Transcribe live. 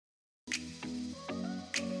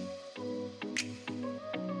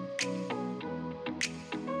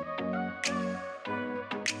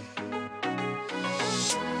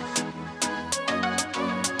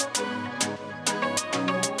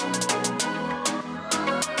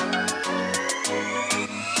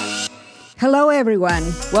Hello, everyone.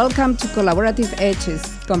 Welcome to Collaborative Edges,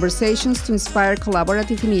 conversations to inspire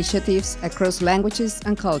collaborative initiatives across languages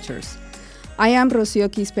and cultures. I am Rocío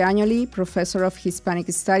Quispe-Añoli, Professor of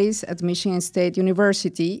Hispanic Studies at Michigan State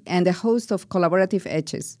University and the host of Collaborative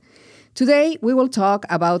Edges. Today, we will talk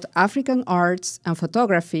about African arts and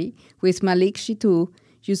photography with Malick Sitou,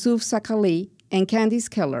 Youssouf Sakaly, and Candace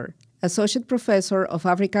Keller, Associate Professor of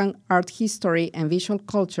African Art History and Visual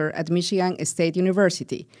Culture at Michigan State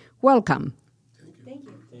University. Welcome. Thank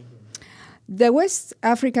you. The West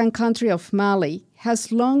African country of Mali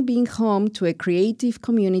has long been home to a creative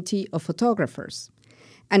community of photographers.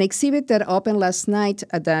 An exhibit that opened last night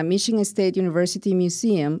at the Michigan State University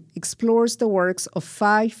Museum explores the works of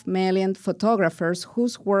 5 Malian photographers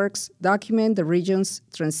whose works document the region's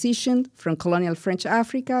transition from colonial French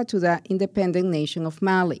Africa to the independent nation of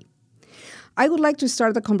Mali. I would like to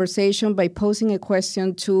start the conversation by posing a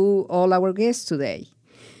question to all our guests today.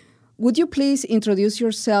 Would you please introduce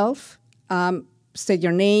yourself, state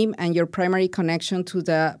your name and your primary connection to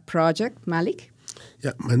the project, Malick?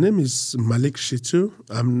 Yeah, my name is Malick Sitou.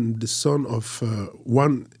 I'm the son of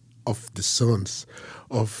one of the sons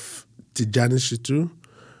of Tijani Sitou,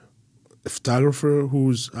 a photographer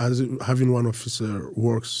who's having one of his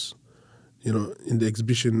works, in the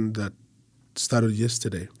exhibition that started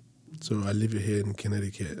yesterday. So I live here in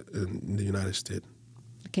Connecticut, in the United States.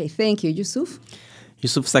 Okay, thank you. Youssouf?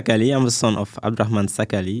 Youssouf Sakaly. I'm the son of Abdurrahman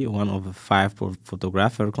Sakaly, one of the 5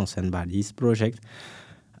 photographers concerned by this project.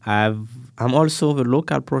 I'm also the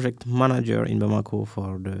local project manager in Bamako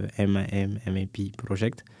for the MAP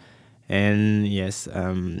project. And yes,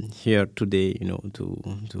 here today,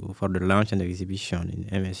 for the launch and the exhibition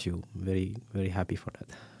in MSU. Very, very happy for that.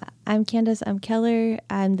 I'm Candace Keller.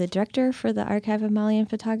 I'm the director for the Archive of Malian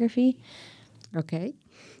Photography. Okay,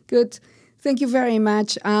 good. Thank you very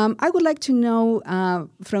much. I would like to know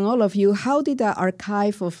from all of you, how did the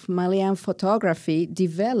Archive of Malian Photography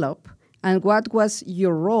develop, and what was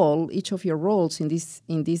your role, each of your roles in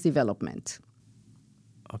this development?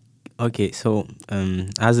 Okay, so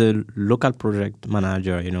as a local project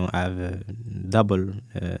manager, I have a double,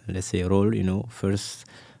 role.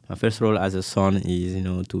 My first role as a son is,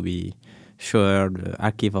 to be sure the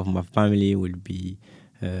archive of my family will be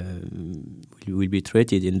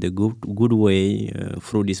treated in the good way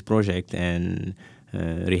through this project and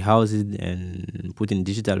rehouse it and put in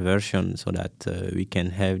digital version so that we can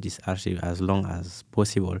have this archive as long as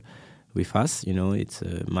possible with us. It's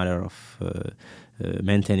a matter of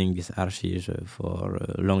maintaining this archive for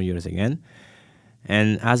long years again.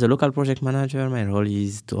 And as a local project manager, my role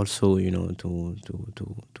is to also,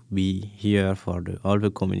 to be here for all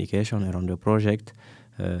the communication around the project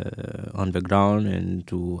on the ground, and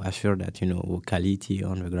to assure that, quality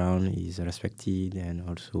on the ground is respected, and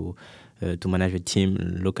also to manage the team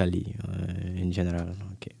locally in general.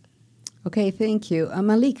 Okay, thank you.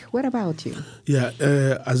 Malick, what about you? Yeah,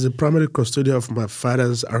 as a primary custodian of my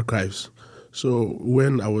father's archives. So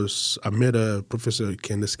when I met Professor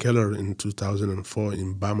Candace Keller in 2004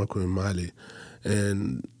 in Bamako in Mali,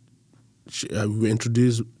 and we were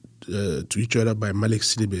introduced to each other by Malick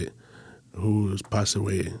Sidibe, who passed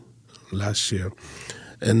away last year.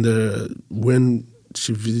 And when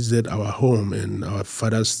she visited our home and our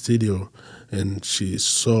father's studio, and she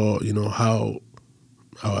saw, how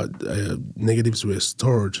our negatives were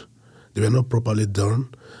stored, they were not properly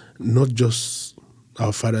done, not just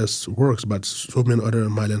our father's works, but so many other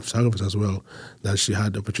Malian photographers as well that she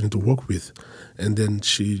had the opportunity to work with. And then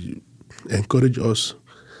she encouraged us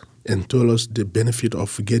and told us the benefit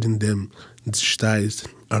of getting them digitized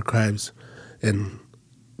archives, and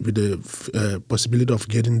with the possibility of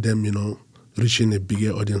getting them, reaching a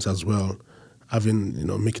bigger audience as well, having,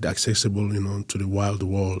 make it accessible, to the wild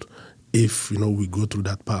world if, we go through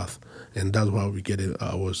that path. And that's why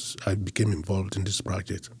I became involved in this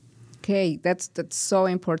project. Okay, that's so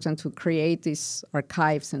important to create these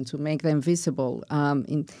archives and to make them visible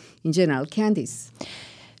in general. Candice?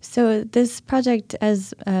 So this project,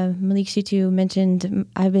 as Malick Sitou mentioned,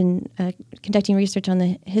 I've been conducting research on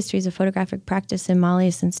the histories of photographic practice in Mali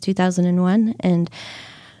since 2001, and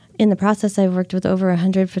in the process, I've worked with over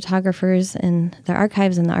 100 photographers in their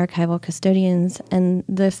archives and the archival custodians. And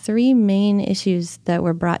the 3 main issues that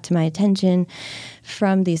were brought to my attention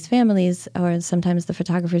from these families, or sometimes the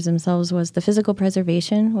photographers themselves, was the physical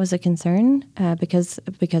preservation was a concern because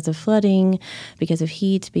of flooding, because of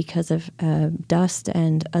heat, because of dust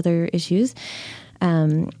and other issues.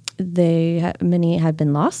 many had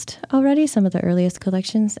been lost already, some of the earliest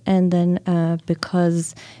collections, and then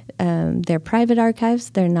because they're private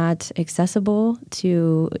archives, they're not accessible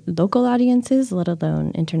to local audiences, let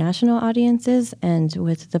alone international audiences. And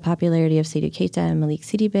with the popularity of Sitou Keita and Malick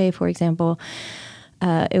Sidibé, for example,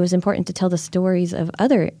 it was important to tell the stories of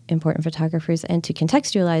other important photographers and to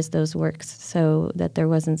contextualize those works so that there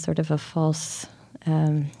wasn't sort of a false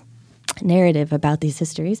narrative about these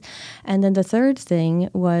histories. And then the third thing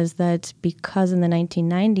was that because in the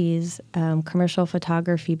 1990s, commercial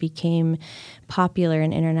photography became popular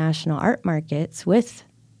in international art markets with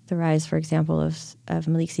the rise, for example, of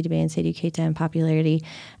Malick Sidibé and Sitou Keita in popularity,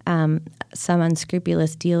 some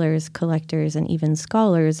unscrupulous dealers, collectors, and even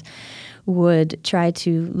scholars would try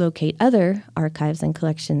to locate other archives and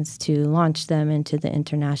collections to launch them into the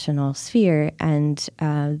international sphere. And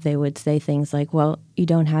they would say things like, well, you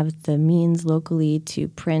don't have the means locally to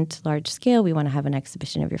print large scale. We want to have an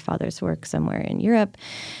exhibition of your father's work somewhere in Europe.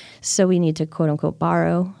 So we need to, quote unquote,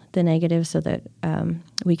 borrow the negative so that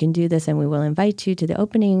we can do this, and we will invite you to the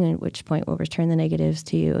opening, at which point we'll return the negatives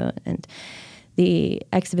to you. And the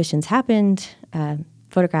exhibitions happened.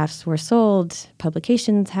 Photographs were sold,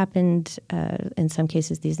 publications happened. In some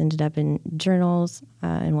cases, these ended up in journals.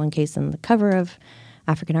 In one case, on the cover of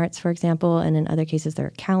African Arts, for example, and in other cases, there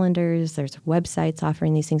are calendars, there's websites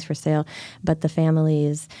offering these things for sale, but the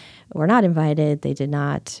families were not invited. They did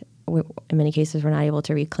not, in many cases, were not able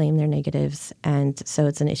to reclaim their negatives, and so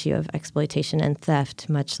it's an issue of exploitation and theft,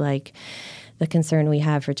 much like the concern we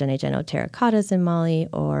have for Djenné terracottas in Mali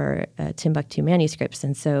or Timbuktu manuscripts.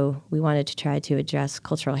 And so we wanted to try to address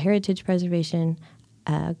cultural heritage preservation,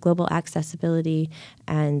 global accessibility,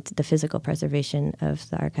 and the physical preservation of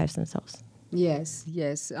the archives themselves. Yes.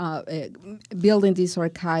 Building these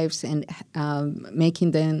archives and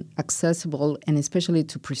making them accessible, and especially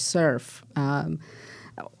to preserve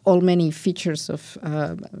all many features of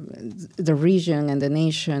the region and the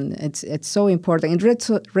nation. It's so important. It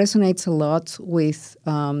resonates a lot with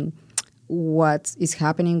what is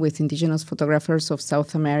happening with indigenous photographers of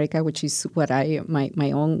South America, which is what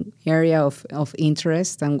my own area of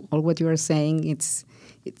interest, and all what you are saying.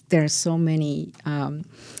 There are so many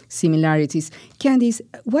similarities. Candice,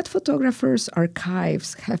 what photographers'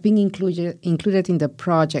 archives have been included in the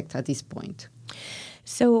project at this point?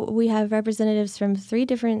 So we have representatives from 3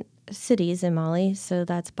 different cities in Mali. So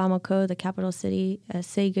that's Bamako, the capital city,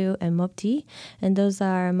 Ségou, and Mopti. And those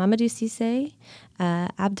are Mamadou Cissé,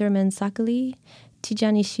 Abderrahmane Sakaly,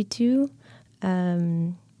 Tidjani Sitou,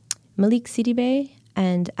 Malick Sidibé,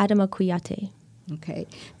 and Adama Kouyaté. Okay.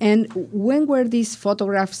 And when were these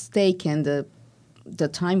photographs taken, the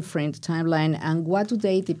time frame, the timeline, and what do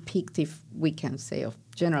they depict, if we can say, of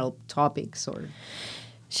general topics or...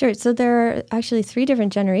 Sure. So there are actually 3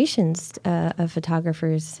 different generations of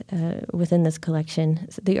photographers within this collection.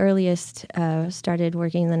 So the earliest started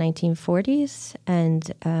working in the 1940s, and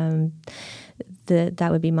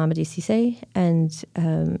that would be Mamadou Cissé, and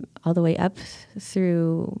all the way up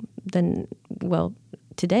through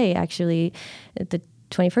today, actually, the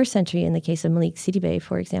 21st century in the case of Malick Sidibé,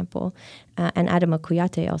 for example, and Adama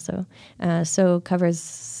Kouyaté also. So covers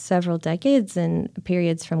several decades and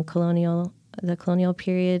periods from the colonial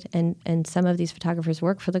period, and some of these photographers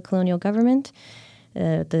work for the colonial government,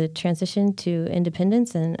 the transition to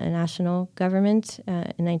independence and a national government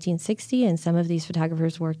in 1960, and some of these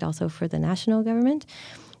photographers worked also for the national government.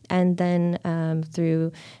 And then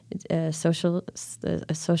through a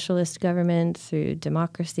socialist government, through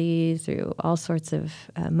democracy, through all sorts of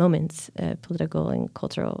moments, political and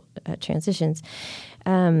cultural transitions.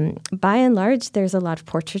 By and large, there's a lot of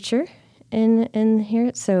portraiture in here.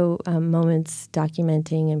 So moments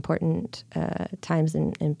documenting important times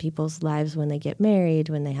in people's lives when they get married,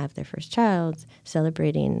 when they have their first child,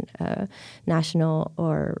 celebrating national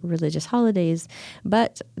or religious holidays.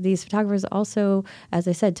 But these photographers also, as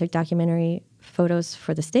I said, took documentary photos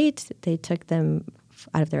for the state. They took them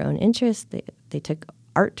out of their own interest. They took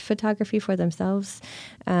art photography for themselves.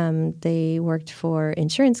 They worked for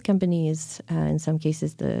insurance companies, in some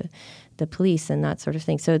cases the police and that sort of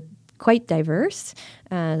thing. So quite diverse,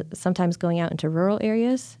 sometimes going out into rural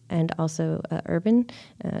areas and also urban.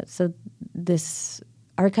 So this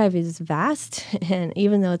archive is vast, and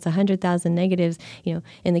even though it's 100,000 negatives,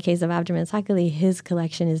 in the case of Abderrahmane Sakaly, his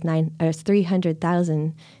collection is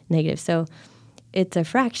 300,000 negatives. So it's a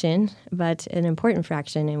fraction, but an important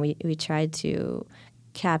fraction, and we tried to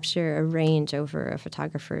capture a range over a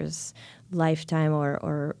photographer's lifetime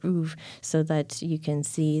or oeuvre so that you can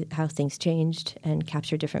see how things changed and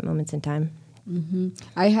capture different moments in time. Mm-hmm.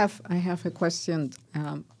 I have a question.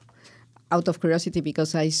 out of curiosity,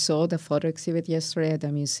 because I saw the photo exhibit yesterday at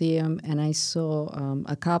the museum, and I saw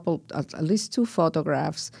at least 2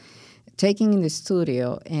 photographs taken in the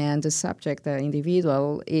studio, and the subject, the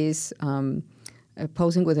individual, is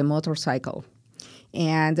posing with a motorcycle.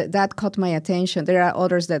 And that caught my attention. There are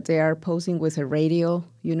others that they are posing with a radio,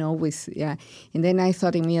 And then I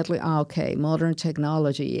thought immediately, okay, modern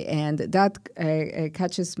technology. And that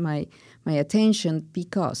catches my attention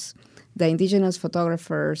because the indigenous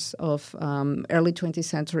photographers of early 20th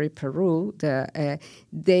century Peru,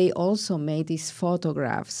 they also made these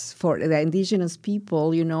photographs for the indigenous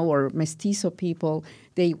people, or mestizo people.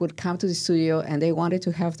 They would come to the studio and they wanted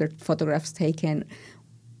to have their photographs taken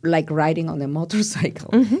like riding on a motorcycle.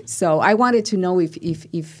 Mm-hmm. So I wanted to know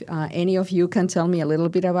if any of you can tell me a little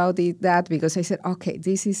bit about that, because I said, okay,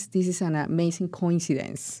 this is an amazing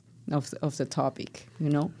coincidence of the topic,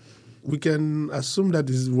 We can assume that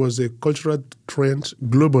this was a cultural trend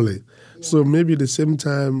globally. Yeah. So maybe at the same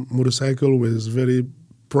time, motorcycle was very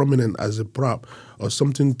prominent as a prop or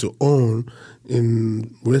something to own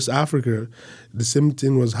in West Africa. The same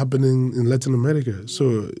thing was happening in Latin America.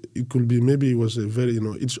 So it could be, maybe it was a very,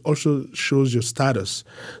 it also shows your status.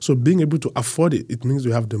 So being able to afford it, it means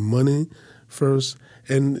you have the money first.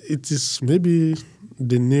 And it is maybe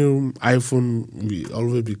the new iPhone we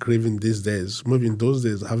always be craving these days. Maybe in those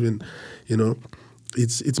days, having,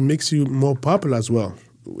 it makes you more popular as well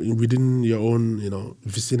within your own,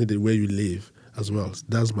 vicinity where you live as well.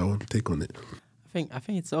 That's my own take on it. I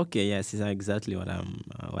think it's okay. Yes, it's exactly what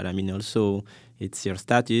I mean. Also, it's your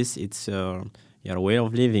status, it's your way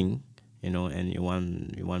of living, and you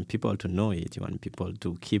want people to know it. You want people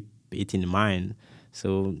to keep it in mind.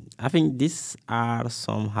 So I think these are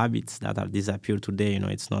some habits that have disappeared today.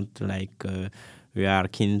 It's not like we are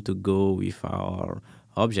keen to go with our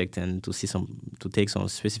object and to take some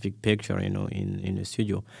specific picture, in the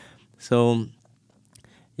studio. So.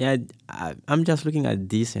 Yeah, I'm just looking at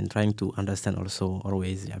this and trying to understand also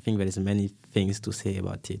always. I think there is many things to say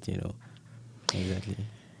about it, Exactly.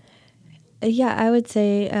 Yeah, I would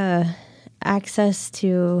say access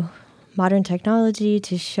to modern technology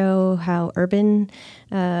to show how urban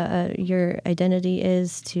your identity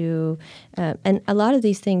is, and a lot of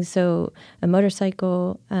these things, so a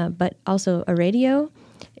motorcycle, but also a radio,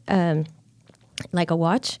 like a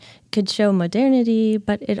watch, could show modernity,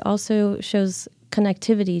 but it also shows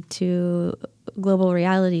connectivity to global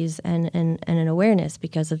realities and an awareness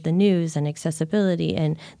because of the news and accessibility,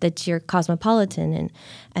 and that you're cosmopolitan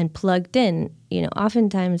and plugged in.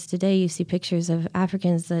 Oftentimes today you see pictures of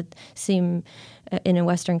Africans that seem, in a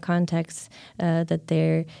Western context, that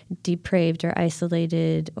they're depraved or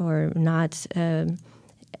isolated or not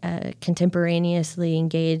contemporaneously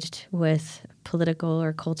engaged with political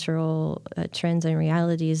or cultural trends and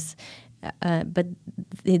realities. But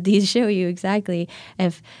these show you exactly,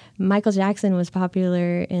 if Michael Jackson was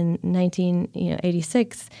popular in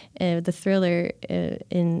 1986, the Thriller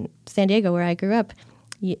in San Diego, where I grew up,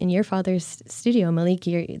 in your father's studio,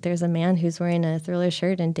 Malick, there's a man who's wearing a Thriller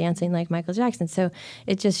shirt and dancing like Michael Jackson. So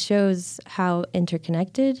it just shows how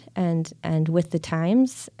interconnected and with the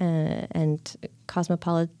times and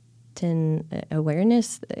cosmopolitan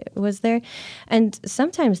awareness was there. And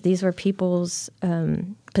sometimes these were people's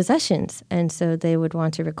possessions, and so they would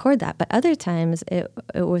want to record that. But other times it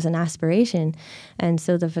was an aspiration, and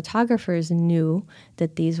so the photographers knew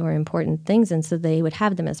that these were important things, and so they would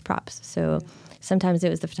have them as props. So sometimes it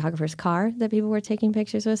was the photographer's car that people were taking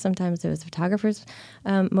pictures with. Sometimes it was the photographer's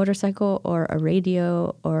motorcycle or a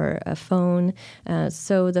radio or a phone.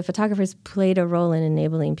 So the photographers played a role in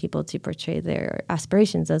enabling people to portray their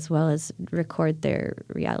aspirations as well as record their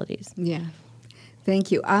realities. Yeah.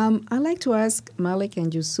 Thank you. I'd like to ask Malick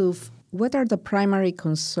and Youssouf, what are the primary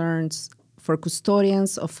concerns for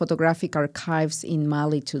custodians of photographic archives in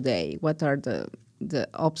Mali today? What are the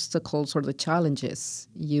obstacles or the challenges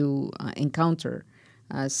you encounter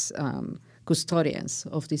as custodians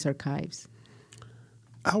of these archives?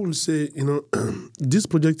 I would say, this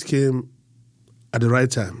project came at the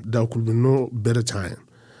right time. There could be no better time.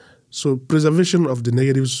 So preservation of the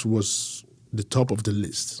negatives was the top of the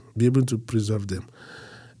list, be able to preserve them.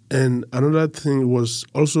 And another thing was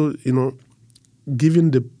also,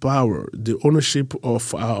 giving the power, the ownership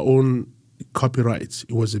of our own copyrights.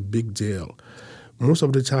 It was a big deal. Most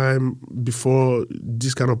of the time, before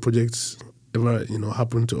this kind of projects ever,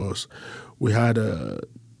 happened to us, we had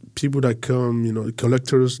people that come,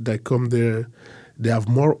 collectors that come there. They have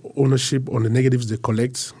more ownership on the negatives they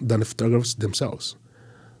collect than the photographers themselves.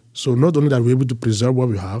 So not only that we're able to preserve what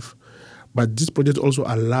we have, but this project also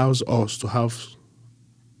allows us to have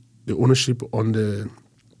the ownership on the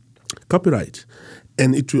copyright.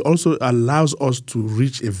 And it will also allows us to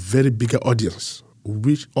reach a very bigger audience,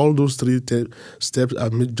 which all those three steps I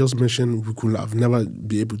just mentioned we could have never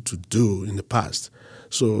be able to do in the past.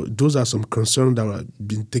 So those are some concerns that are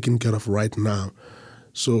being taken care of right now.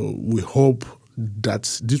 So we hope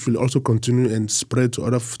that this will also continue and spread to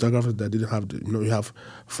other photographers that didn't have, we have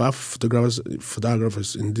 5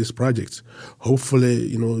 photographers in this project.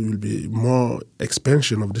 Hopefully, there will be more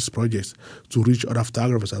expansion of this project to reach other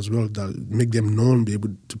photographers as well, that make them known, be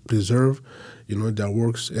able to preserve, their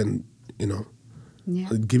works and,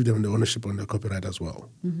 give them the ownership on the copyright as well.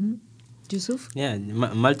 Mm-hmm. Youssouf? Yeah,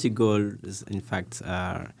 multi-goals, in fact,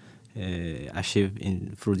 are achieved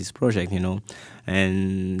through this project,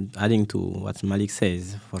 And adding to what Malick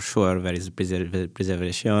says, for sure, there is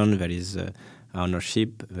preservation, there is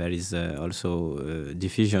ownership, there is also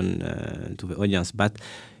diffusion to the audience. But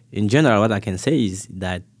in general, what I can say is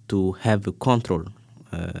that to have a control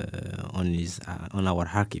on our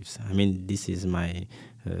archives. I mean, this is my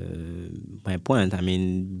point. I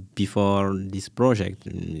mean, before this project,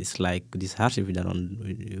 it's like this archive that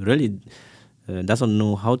really doesn't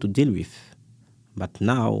know how to deal with. But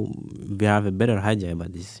now we have a better idea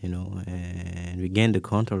about this, and we gain the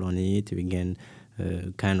control on it, we gain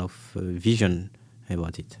kind of vision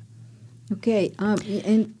about it. Okay,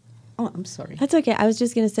 I'm sorry. That's okay. I was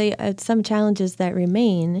just going to say some challenges that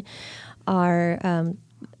remain are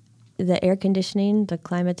the air conditioning, the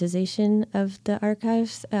climatization of the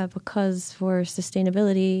archives, because for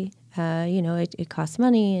sustainability, it costs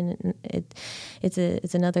money, and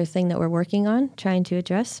it's another thing that we're working on, trying to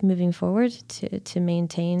address moving forward to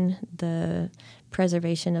maintain the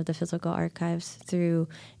preservation of the physical archives through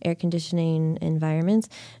air conditioning environments.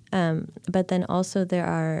 But then also there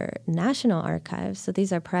are national archives. So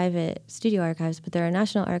these are private studio archives, but there are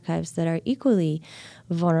national archives that are equally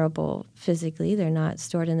vulnerable physically. They're not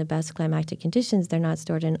stored in the best climatic conditions. They're not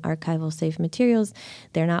stored in archival safe materials.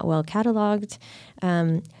 They're not well cataloged.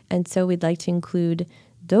 And so we'd like to include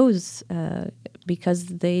those because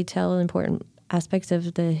they tell important aspects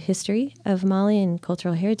of the history of Mali and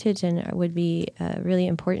cultural heritage, and would be really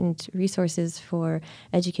important resources for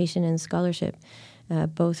education and scholarship,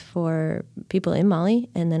 both for people in Mali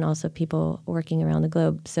and then also people working around the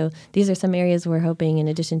globe. So these are some areas we're hoping, in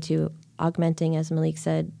addition to augmenting, as Malick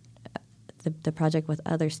said, the project with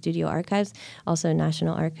other studio archives, also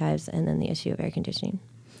national archives, and then the issue of air conditioning.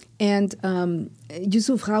 And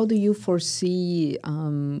Youssouf, how do you foresee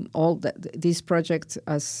all this project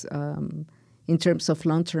as in terms of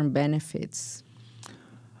long-term benefits?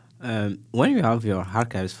 When you have your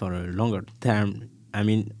archives for a longer term, I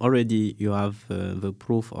mean, already you have the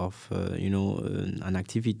proof of an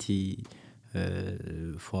activity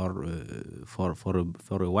for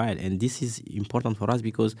a while, and this is important for us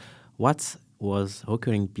because what was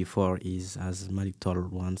occurring before is, as Malick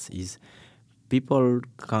told once, is people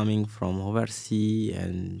coming from overseas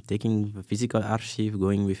and taking the physical archive,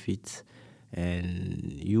 going with it,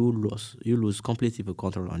 and you lose completely the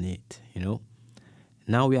control on it.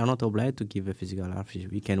 Now we are not obliged to give a physical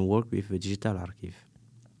archive. We can work with a digital archive.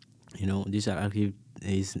 Digital archive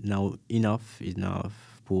is now enough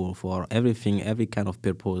for everything, every kind of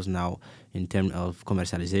purpose now in terms of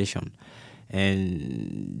commercialization.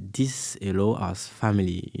 And this allows us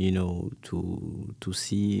family,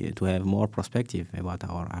 to have more perspective about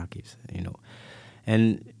our archives,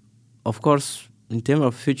 And of course, in terms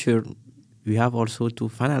of future, we have also to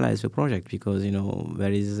finalize the project because,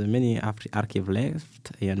 there is many archive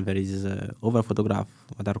left and there is other photographs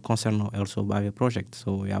that are concerned also by the project.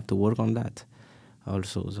 So we have to work on that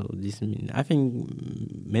also. So this means, I think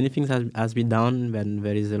many things has been done, but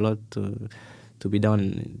there is a lot to be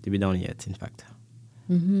done yet, in fact.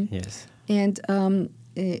 Mm-hmm. Yes. And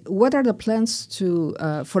what are the plans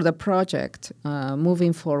for the project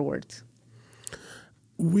moving forward?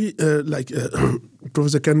 We, like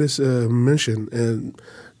Professor Candace mentioned,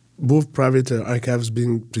 both private archives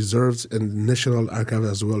being preserved and national archives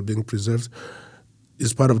as well being preserved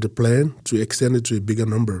is part of the plan to extend it to a bigger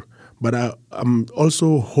number. But I'm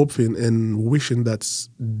also hoping and wishing that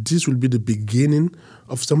this will be the beginning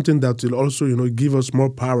of something that will also, give us more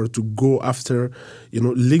power to go after,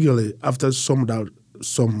 legally after some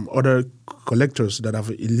other collectors that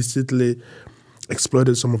have illicitly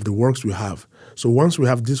exploited some of the works we have. So once we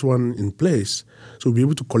have this one in place, so we'll be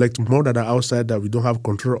able to collect more that are outside that we don't have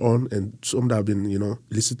control on, and some that have been,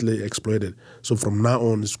 illicitly exploited. So from now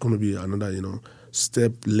on, it's going to be another,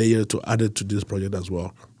 step layer to add it to this project as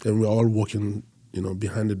well. And we're all working,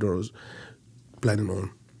 behind the doors, planning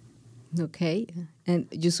on. Okay. And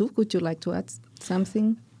Youssouf, would you like to add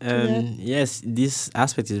something? Yes, this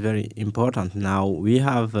aspect is very important. Now we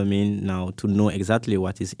have, now to know exactly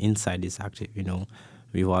what is inside this archive,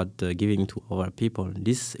 without giving to our people.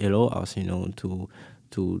 This allows us, to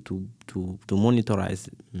monitorize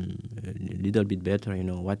a little bit better,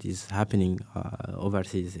 what is happening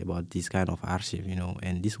overseas about this kind of archive,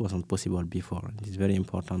 and this wasn't possible before. It's very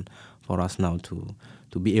important for us now to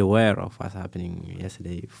be aware of what's happening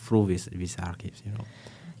yesterday through these archives,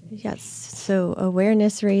 Yes, so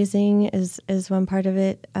awareness raising is one part of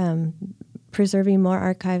it. Preserving more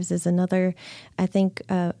archives is another. I think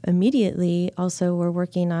immediately also we're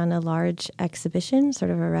working on a large exhibition,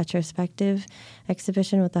 sort of a retrospective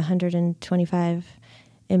exhibition with 125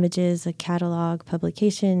 images, a catalog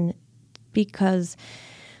publication, because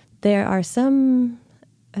there are some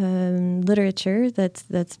literature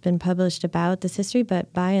that's been published about this history,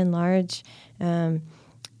 but by and large,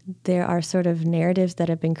 there are sort of narratives that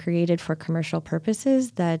have been created for commercial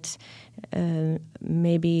purposes that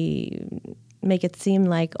maybe make it seem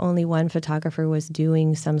like only one photographer was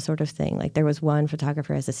doing some sort of thing. Like there was one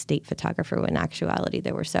photographer as a state photographer, when in actuality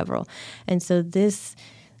there were several. And so this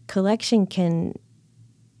collection can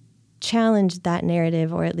challenge that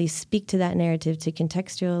narrative, or at least speak to that narrative, to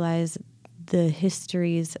contextualize the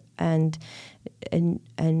histories and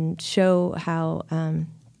show how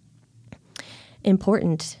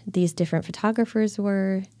important these different photographers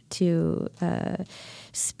were, to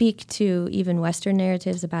speak to even Western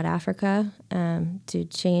narratives about Africa, to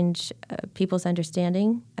change people's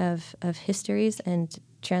understanding of histories and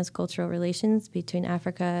transcultural relations between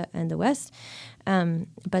Africa and the West,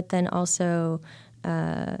 but then also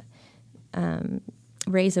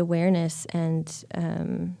raise awareness and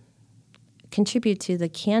contribute to the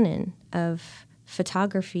canon of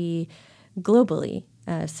photography globally,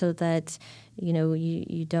 so that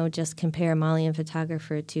you don't just compare a Malian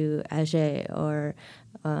photographer to Auger or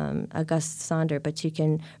Auguste Sander, but you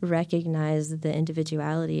can recognize the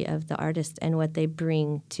individuality of the artist and what they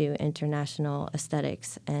bring to international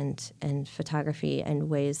aesthetics and photography and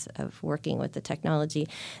ways of working with the technology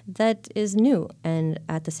that is new and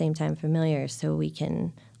at the same time familiar, so we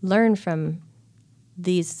can learn from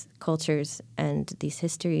these cultures and these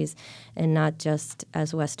histories, and not just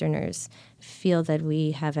as Westerners feel that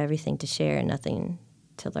we have everything to share and nothing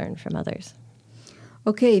to learn from others.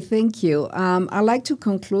 Okay, thank you. I'd like to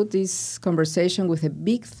conclude this conversation with a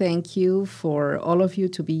big thank you for all of you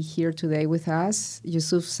to be here today with us.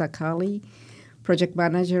 Youssouf Sakaly, project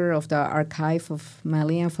manager of the Archive of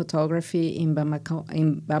Malian Photography in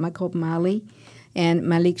Bamako, Mali, and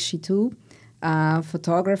Malick Sitou,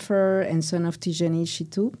 photographer and son of Tijani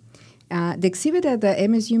Sitou. The exhibit at the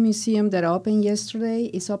MSU Museum that opened yesterday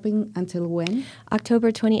is open until when?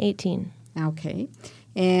 October 2018. Okay.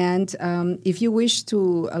 And if you wish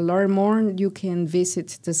to learn more, you can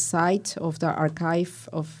visit the site of the Archive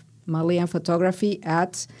of Malian Photography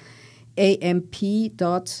at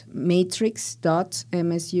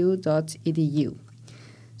amp.matrix.msu.edu.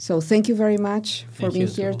 So thank you very much for being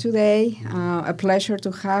here today. A pleasure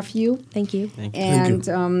to have you. Thank you. And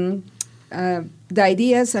the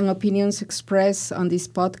ideas and opinions expressed on this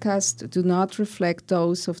podcast do not reflect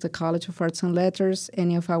those of the College of Arts and Letters,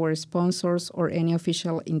 any of our sponsors, or any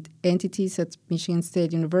official entities at Michigan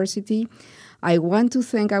State University. I want to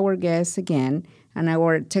thank our guests again and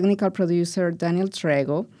our technical producer, Daniel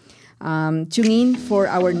Trego. Tune in for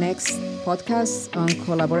our next podcast on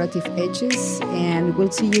collaborative edges, and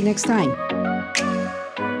we'll see you next time.